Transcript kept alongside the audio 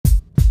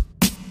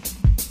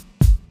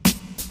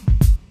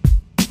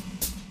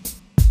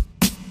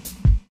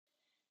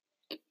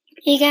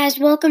Hey guys,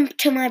 welcome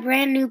to my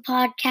brand new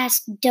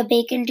podcast, The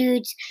Bacon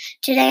Dudes.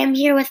 Today I'm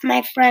here with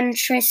my friend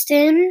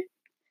Tristan.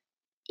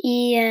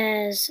 He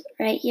is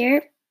right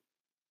here.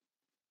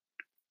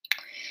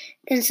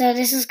 And so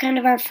this is kind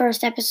of our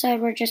first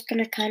episode. We're just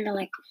going to kind of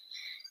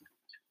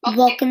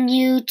welcome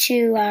you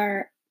to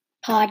our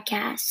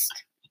podcast.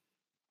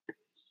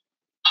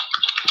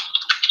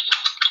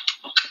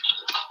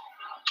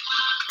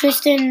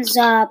 Tristan's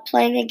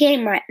playing a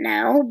game right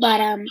now, but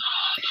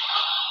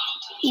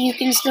you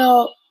can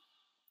still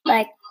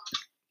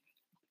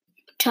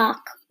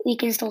talk. We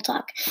can still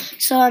talk.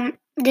 So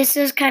this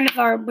is kind of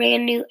our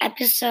brand new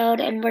episode,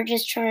 and we're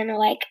just trying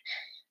to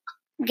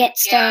get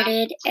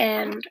started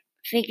and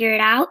figure it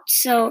out.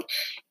 So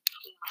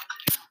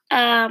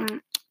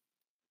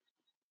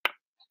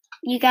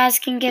you guys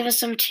can give us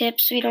some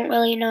tips. We don't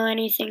really know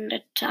anything to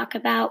talk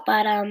about,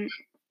 but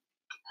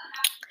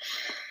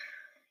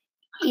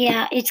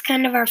yeah, it's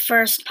kind of our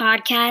first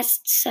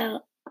podcast.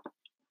 So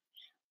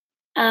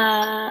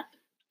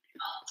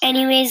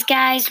anyways,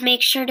 guys,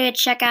 make sure to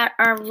check out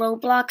our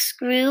Roblox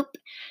group.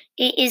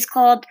 It is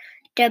called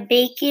the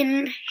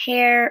Bacon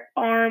Hair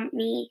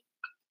Army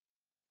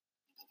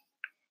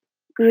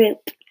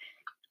group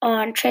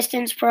on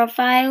Tristan's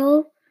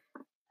profile.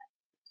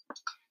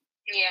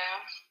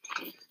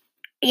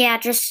 Yeah,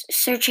 just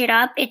search it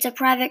up. It's a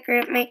private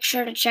group. Make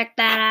sure to check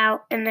that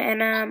out. And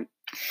then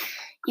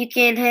you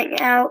can hang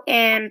out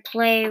and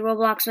play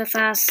Roblox with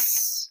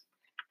us.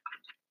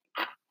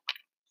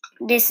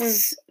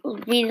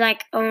 We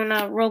own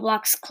a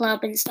Roblox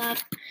club and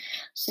stuff.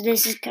 So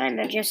this is kind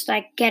of just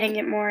getting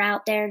it more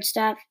out there and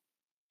stuff.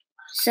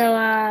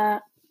 So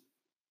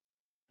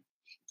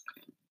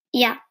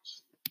yeah.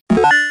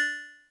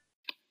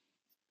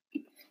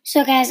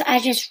 So guys, I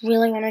just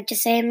really wanted to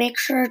say, make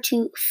sure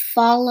to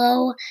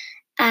follow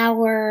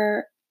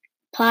our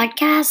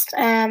podcast.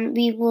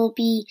 We will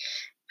be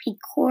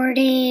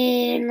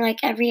recording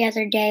every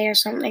other day or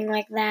something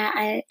like that.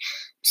 I'm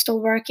still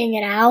working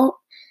it out.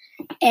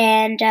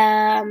 And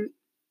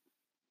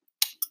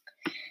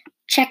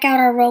check out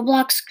our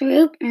Roblox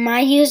group.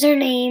 My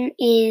username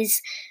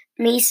is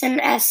Mason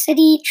S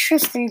City.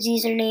 Tristan's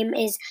username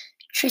is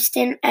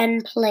Tristan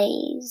N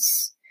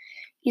Plays.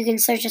 You can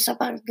search us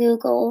up on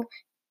Google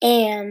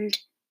and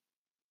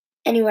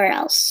anywhere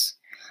else.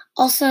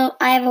 Also,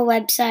 I have a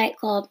website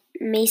called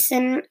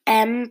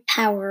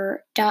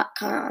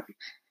masonmpower.com.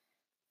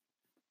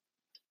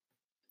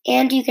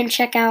 And you can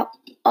check out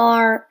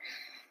our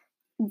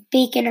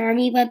Bacon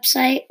Army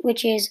website,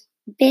 which is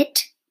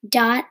bit.ly/WA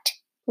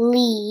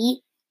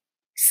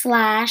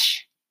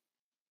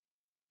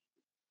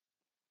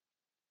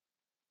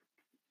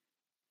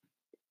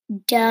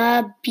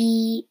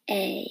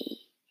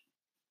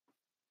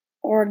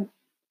or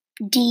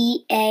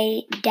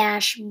DA-BA.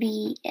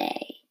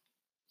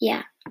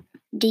 Yeah,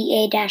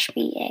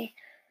 DA-BA.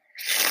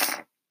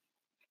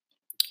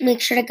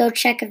 Make sure to go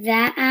check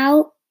that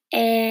out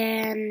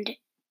and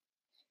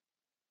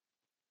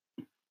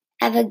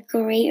have a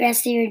great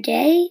rest of your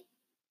day.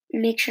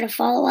 Make sure to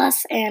follow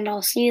us, and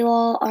I'll see you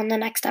all on the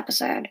next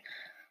episode.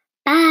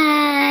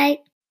 Bye!